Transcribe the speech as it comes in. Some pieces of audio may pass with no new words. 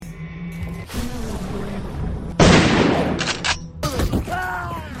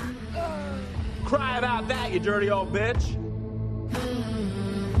you dirty old bitch.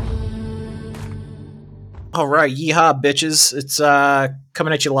 All right, yeehaw, bitches! It's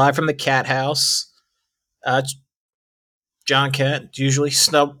coming at you live from the cat house. It's John Cat, usually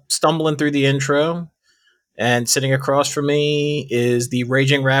stumbling through the intro, and sitting across from me is the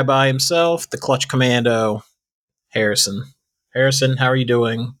raging rabbi himself, the clutch commando, Harrison. Harrison, how are you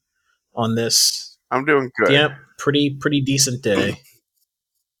doing on this? I'm doing good. Yep, pretty decent day.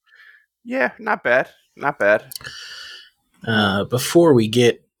 Yeah, not bad. Not bad. Before we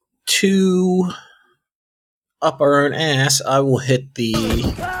get too up our own ass, I will hit the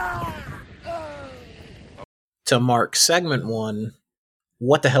to mark segment 1.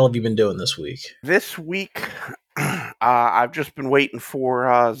 What the hell have you been doing this week? This week, I've just been waiting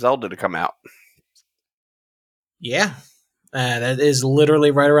for Zelda to come out. Yeah, that is literally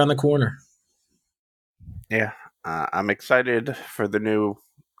right around the corner. Yeah, I'm excited for the new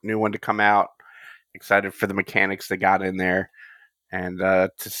one to come out. Excited for the mechanics they got in there, and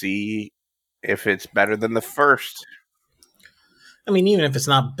to see if it's better than the first. I mean, even if it's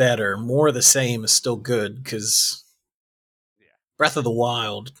not better, more of the same is still good, because Breath of the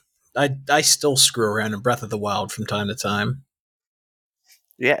Wild, I still screw around in Breath of the Wild from time to time.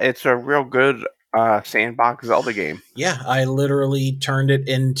 Yeah, it's a real good sandbox Zelda game. Yeah, I literally turned it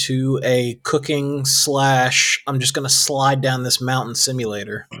into a cooking / I'm just going to slide down this mountain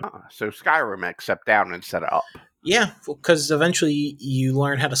simulator. So Skyrim, except down instead of up. Yeah, because eventually you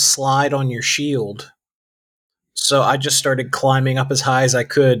learn how to slide on your shield. So I just started climbing up as high as I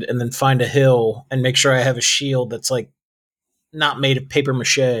could and then find a hill and make sure I have a shield that's like not made of paper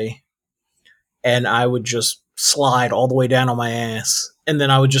mache. And I would just slide all the way down on my ass. And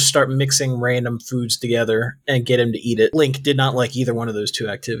then I would just start mixing random foods together and get him to eat it. Link did not like either one of those two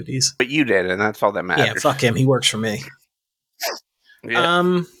activities. But you did, and that's all that matters. Yeah, fuck him. He works for me.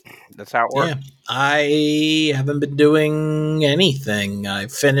 Yeah, that's how it works. Yeah, I haven't been doing anything. I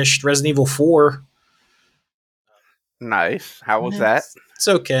finished Resident Evil 4. Nice. How was that? It's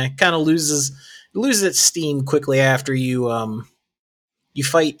okay. Kind of loses its steam quickly after you you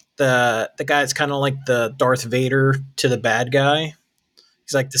fight the guy that's kind of like the Darth Vader to the bad guy.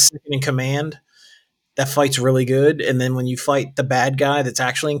 He's like the second in command. That fight's really good, and then when you fight the bad guy that's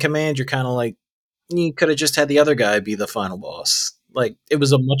actually in command, you're kind of like, you could have just had the other guy be the final boss. Like, it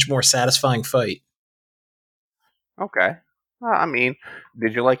was a much more satisfying fight. Okay. I mean,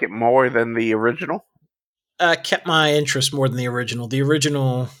 did you like it more than the original? Kept my interest more than the original. The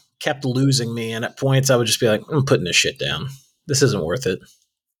original kept losing me, and at points I would just be like, I'm putting this shit down. This isn't worth it.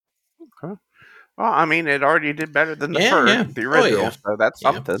 Okay. Well, I mean, it already did better than the first, the original, so that's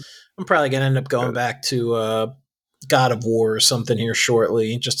something. I'm probably going to end up going back to God of War or something here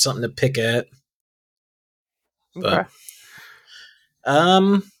shortly. Just something to pick at. Okay.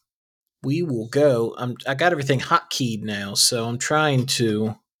 But, we will go. I got everything hotkeyed now, so I'm trying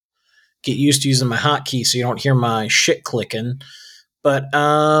to get used to using my hotkey so you don't hear my shit clicking. But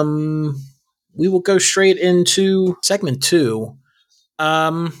we will go straight into segment 2.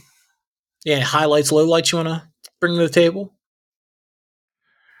 Yeah, highlights, lowlights you want to bring to the table?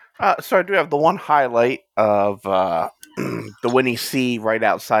 So I do have the one highlight of the Winnie C right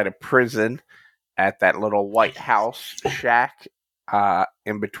outside of prison at that little White House shack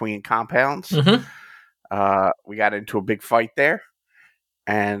in between compounds. Mm-hmm. We got into a big fight there,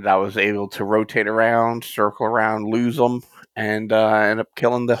 and I was able to rotate around, circle around, lose them, and end up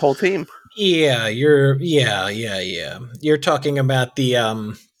killing the whole team. Yeah, you're talking about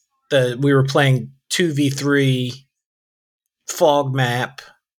the we were playing 2v3 fog map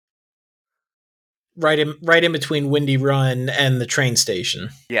right in between Windy Run and the train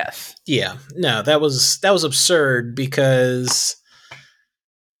station. Yes. Yeah. No, that was absurd because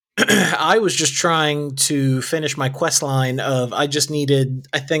I was just trying to finish my quest line of I just needed,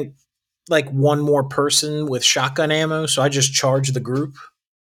 I think, like one more person with shotgun ammo, so I just charged the group.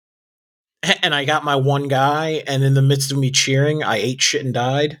 And I got my one guy, and in the midst of me cheering, I ate shit and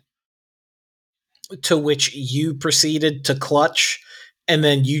died. To which you proceeded to clutch, and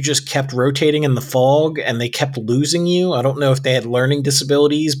then you just kept rotating in the fog, and they kept losing you. I don't know if they had learning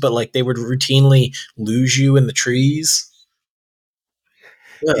disabilities, but like they would routinely lose you in the trees.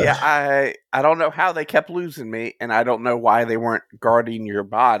 Ugh. Yeah, I don't know how they kept losing me, and I don't know why they weren't guarding your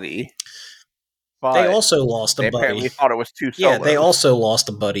body. But they also lost a buddy. They apparently thought it was 2 solos. Yeah, they also lost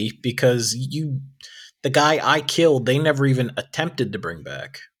a buddy because the guy I killed, they never even attempted to bring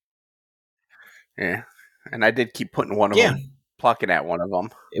back. Yeah, and I did keep putting one of them, plucking at one of them.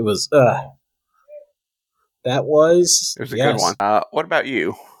 It was, that was... It was a good one. What about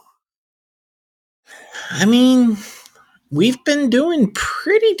you? I mean, we've been doing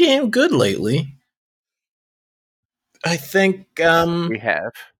pretty damn good lately. I think We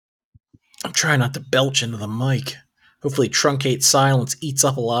have. I'm trying not to belch into the mic. Hopefully, truncate silence eats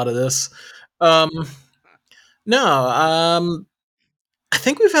up a lot of this. Um, no, I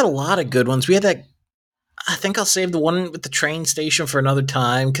think we've had a lot of good ones. We had that. I think I'll save the one with the train station for another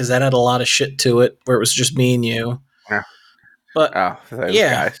time because that had a lot of shit to it where it was just me and you. Yeah. But Oh, those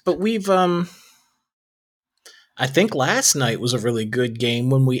yeah, guys. but we've I think last night was a really good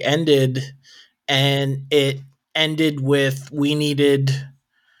game when we ended, and it ended with we needed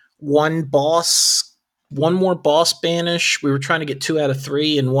one boss, one more boss banish. We were trying to get 2 out of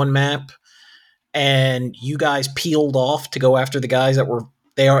 3 in one map, and you guys peeled off to go after the guys that were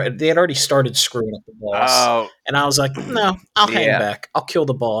they had already started screwing up the boss. Oh, And I was like, no, I'll hang yeah. back. I'll kill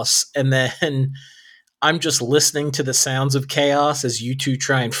the boss. And then I'm just listening to the sounds of chaos as you two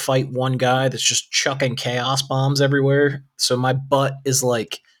try and fight one guy that's just chucking chaos bombs everywhere. So my butt is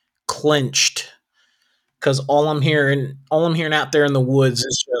like clenched because all I'm hearing out there in the woods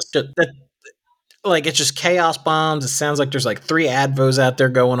is just that, like it's just chaos bombs. It sounds like there's like 3 advos out there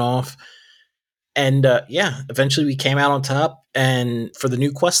going off. And yeah, eventually we came out on top. And for the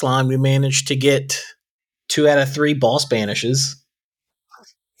new quest line, we managed to get 2 out of 3 boss banishes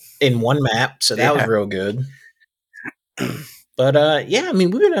in one map. So that was Yeah. real good. But yeah, I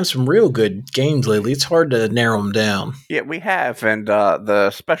mean, we've been having some real good games lately. It's hard to narrow them down. Yeah, we have. And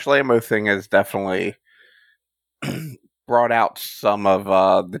the special ammo thing has definitely brought out some of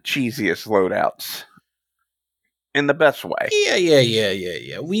the cheesiest loadouts in the best way.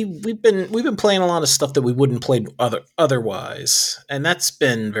 Yeah. We've been playing a lot of stuff that we wouldn't play otherwise, and that's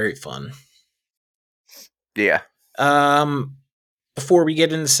been very fun. Yeah. Before we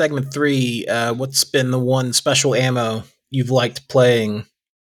get into segment 3, what's been the one special ammo you've liked playing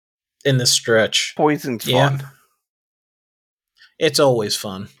in this stretch? Poison's Yeah, fun. it's always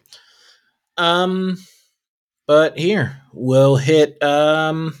fun. But here we'll hit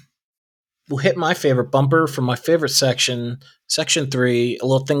my favorite bumper from my favorite section, section 3, a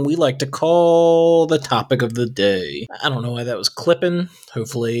little thing we like to call the topic of the day. I don't know why that was clipping.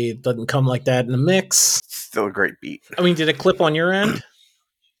 Hopefully it doesn't come like that in the mix. Still a great beat. I mean, did it clip on your end?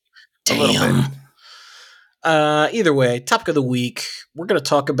 A little bit. Either way, topic of the week, we're going to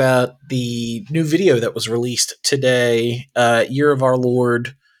talk about the new video that was released today, Year of Our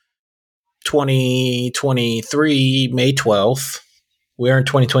Lord 2023, May 12th. We are in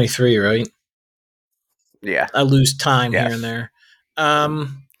 2023, right? Yeah. I lose time Yes. here and there.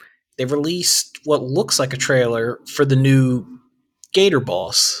 They released what looks like a trailer for the new Gator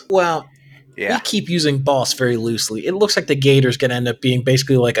boss. Well, Yeah. we keep using boss very loosely. It looks like the Gator's going to end up being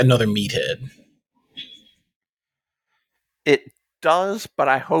basically like another meathead. It does, but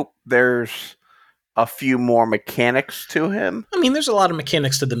I hope there's a few more mechanics to him. I mean, there's a lot of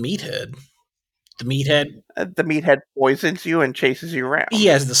mechanics to the meathead. The meathead poisons you and chases you around. He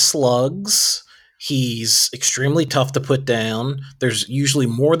has the slugs. He's extremely tough to put down. There's usually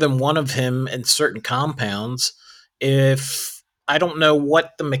more than one of him in certain compounds. If I don't know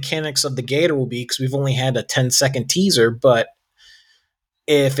what the mechanics of the Gator will be because we've only had a 10-second teaser, but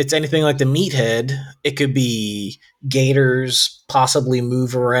if it's anything like the meathead, it could be gators possibly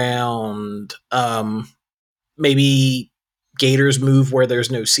move around. Maybe gators move where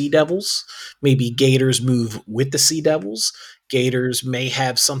there's no sea devils. Maybe gators move with the sea devils. Gators may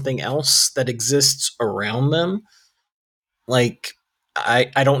have something else that exists around them. Like,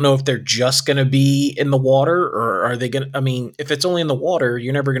 I don't know if they're just going to be in the water or are they going to. I mean, if it's only in the water,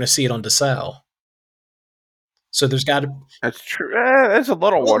 you're never going to see it on DeSalle. So there's got to. That's true. There's a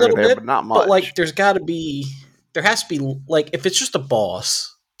little water there, bit, but not much. But like, there has to be, like, if it's just a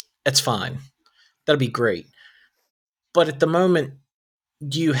boss, it's fine. That'll be great. But at the moment,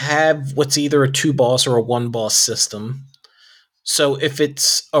 you have what's either a 2 boss or a 1 boss system. So if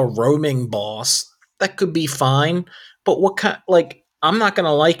it's a roaming boss, that could be fine. But what kind, like, I'm not going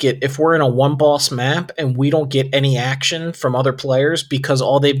to like it if we're in a 1 boss map and we don't get any action from other players because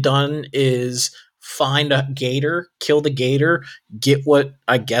all they've done is find a gator, kill the gator, get what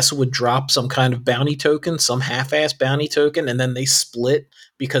I guess would drop some kind of bounty token, some half-ass bounty token, and then they split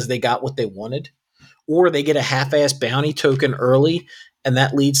because they got what they wanted. Or they get a half-ass bounty token early, and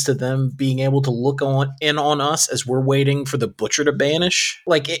that leads to them being able to look in on us as we're waiting for the butcher to banish.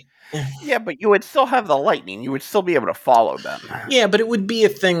 Like it. Yeah, but you would still have the lightning. You would still be able to follow them. Yeah, but it would be a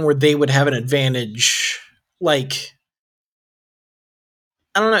thing where they would have an advantage. Like,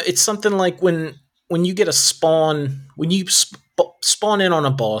 I don't know. It's something like when you get a spawn, when you spawn in on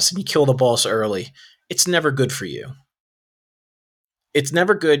a boss and you kill the boss early, it's never good for you. It's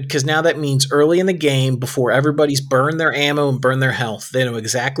never good because now that means early in the game, before everybody's burned their ammo and burned their health, they know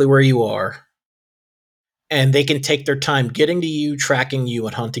exactly where you are. and they can take their time getting to you, tracking you,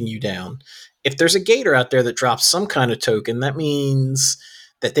 and hunting you down. If there's a gator out there that drops some kind of token, that means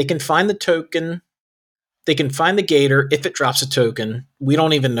that they can find the token. They can find the gator if it drops a token. We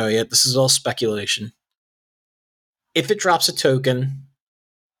don't even know yet. This is all speculation. If it drops a token,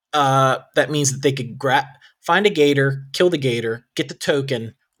 that means that they could find a gator, kill the gator, get the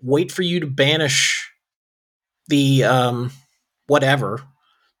token, wait for you to banish the whatever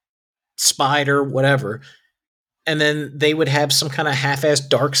spider, whatever, and then they would have some kind of half-assed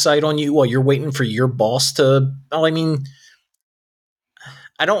dark side on you while you're waiting for your boss to. Well, I mean,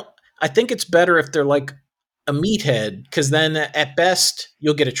 I don't. I think it's better if they're like a meathead, because then at best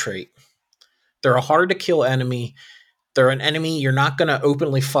you'll get a trait. They're a hard to kill enemy. They're an enemy you're not going to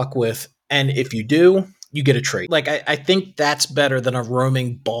openly fuck with, and if you do, you get a trait. Like I think that's better than a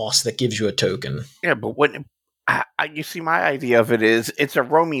roaming boss that gives you a token. Yeah, but when you see, my idea of it is it's a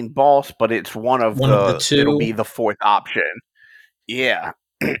roaming boss, but it's one of the two. It'll be the fourth option. Yeah,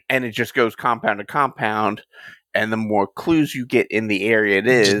 and it just goes compound to compound, and the more clues you get in the area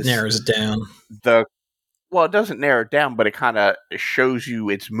it just narrows it down. Well, it doesn't narrow it down, but it kind of shows you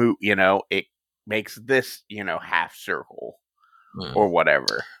its move. You know, it makes this half circle or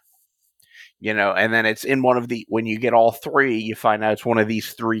whatever. And then it's in one of the, when you get all three, you find out it's one of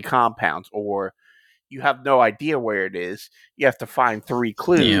these three compounds, or you have no idea where it is. You have to find three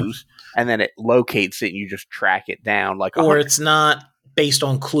clues, and then it locates it, and you just track it down. Or it's not based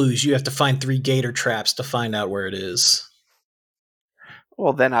on clues. You have to find 3 gator traps to find out where it is.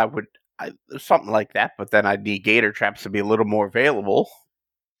 Well, then something like that, but then I'd need gator traps to be a little more available.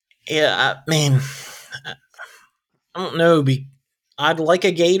 Yeah, I mean, I don't know. I'd like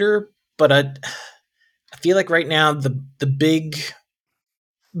a gator, but I feel like right now the big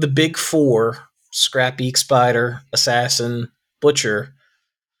 4, Scrapbeak, Spider, Assassin, Butcher,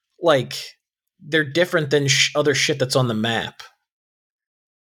 like, they're different than other shit that's on the map.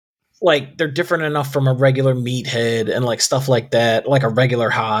 Like, they're different enough from a regular meathead and like stuff like that, like a regular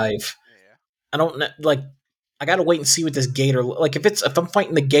hive. Yeah. I don't know, like, I gotta wait and see what this gator, like, if I'm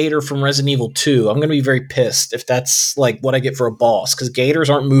fighting the gator from Resident Evil 2, I'm gonna be very pissed if that's like what I get for a boss, because gators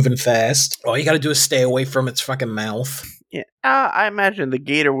aren't moving fast. All you gotta do is stay away from its fucking mouth. Yeah, I imagine the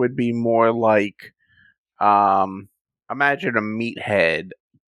gator would be more like, imagine a meathead,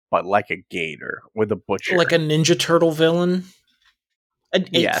 but like a gator with a butcher, like a Ninja Turtle villain, an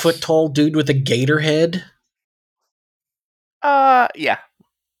 8-foot tall dude with a gator head. Yeah.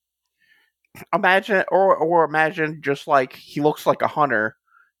 Imagine, or imagine just like he looks like a hunter,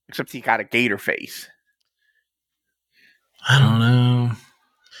 except he got a gator face. I don't know,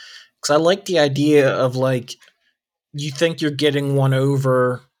 because I like the idea of, like, you think you're getting one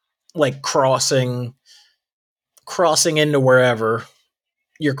over, like, crossing into wherever.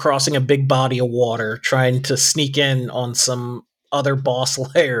 You're crossing a big body of water, trying to sneak in on some other boss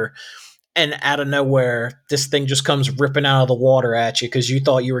lair, and out of nowhere, this thing just comes ripping out of the water at you because you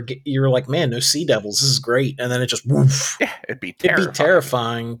thought you were like, man, no sea devils, this is great, and then it just woof. Yeah, it'd be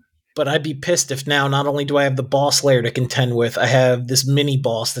terrifying. But I'd be pissed if now not only do I have the boss lair to contend with, I have this mini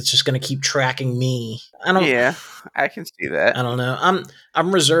boss that's just going to keep tracking me. Yeah, I can see that. I don't know.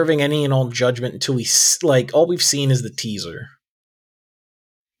 I'm reserving any and all judgment until all we've seen is the teaser.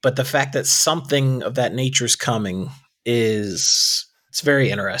 But the fact that something of that nature is coming it's very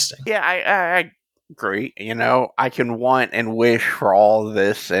interesting. Yeah, I agree. I can want and wish for all of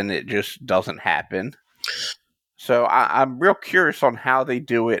this, and it just doesn't happen. So I'm real curious on how they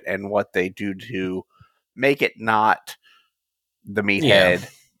do it and what they do to make it not the meathead.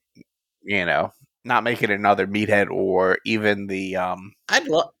 Yeah. Not make it another meathead, or even the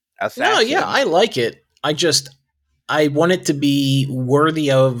assassin. No, yeah, I like it. I want it to be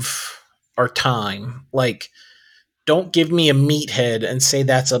worthy of our time. Like, don't give me a meathead and say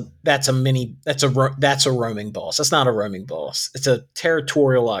that's a roaming boss. That's not a roaming boss. It's a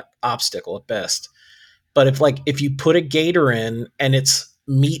territorial obstacle at best. But if you put a gator in and it's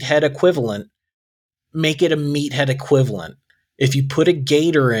meathead equivalent, make it a meathead equivalent. If you put a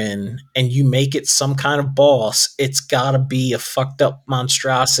gator in and you make it some kind of boss, it's gotta be a fucked up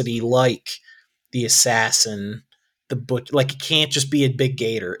monstrosity like the assassin, the butcher. Like, it can't just be a big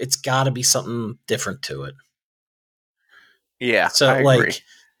gator. It's gotta be something different to it. Yeah. So I agree.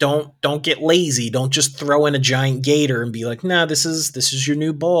 Don't get lazy. Don't just throw in a giant gator and be like, nah, this is your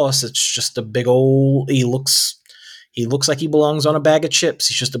new boss. It's just a big old. He looks like he belongs on a bag of chips.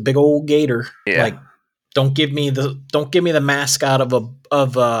 He's just a big old gator. Yeah. Like, don't give me the mascot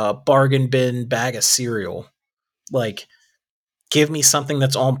of a bargain bin bag of cereal. Like, give me something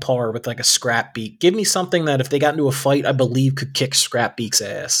that's on par with like a Scrapbeak. Give me something that if they got into a fight, I believe could kick Scrapbeak's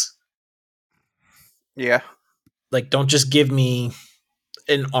ass. Yeah. Like, don't just give me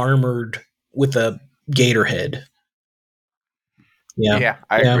an armored with a gator head. Yeah. Yeah,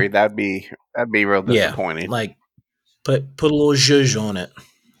 I Yeah. agree. That'd be real Yeah. disappointing. Like, put a little zhuzh on it.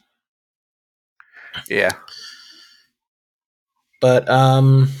 Yeah. But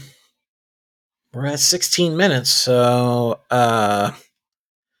we're at 16 minutes, so I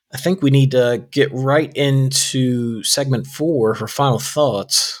think we need to get right into segment 4 for final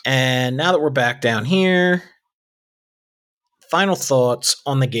thoughts. And now that we're back down here, final thoughts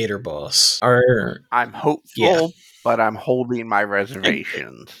on the Gator boss. I'm hopeful, but I'm holding my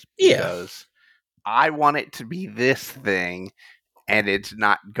reservations Yeah. because I want it to be this thing, and it's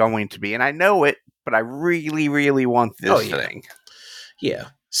not going to be. And I know it, but I really, really want this thing. Yeah,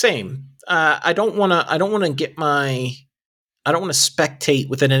 same. I don't want to get my. I don't want to spectate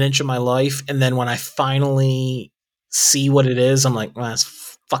within an inch of my life, and then when I finally see what it is, I'm like, well, that's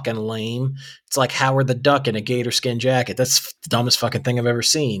fucking lame. It's like Howard the Duck in a gator skin jacket. That's the dumbest fucking thing I've ever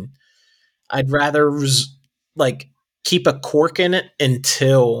seen. I'd rather like keep a cork in it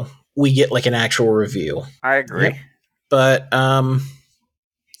until we get like an actual review. I agree. Yep. But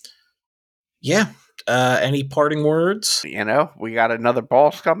yeah. Any parting words? You know, we got another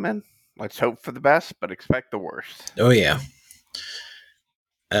boss coming. Let's hope for the best, but expect the worst. Oh yeah.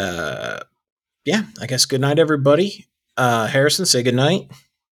 Yeah, I guess good night, everybody. Harrison, say good night.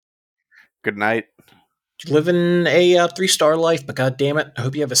 Good night. You're living a 3-star life, but god damn it, I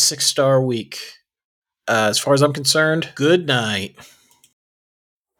hope you have a 6-star week. As far as I'm concerned, good night.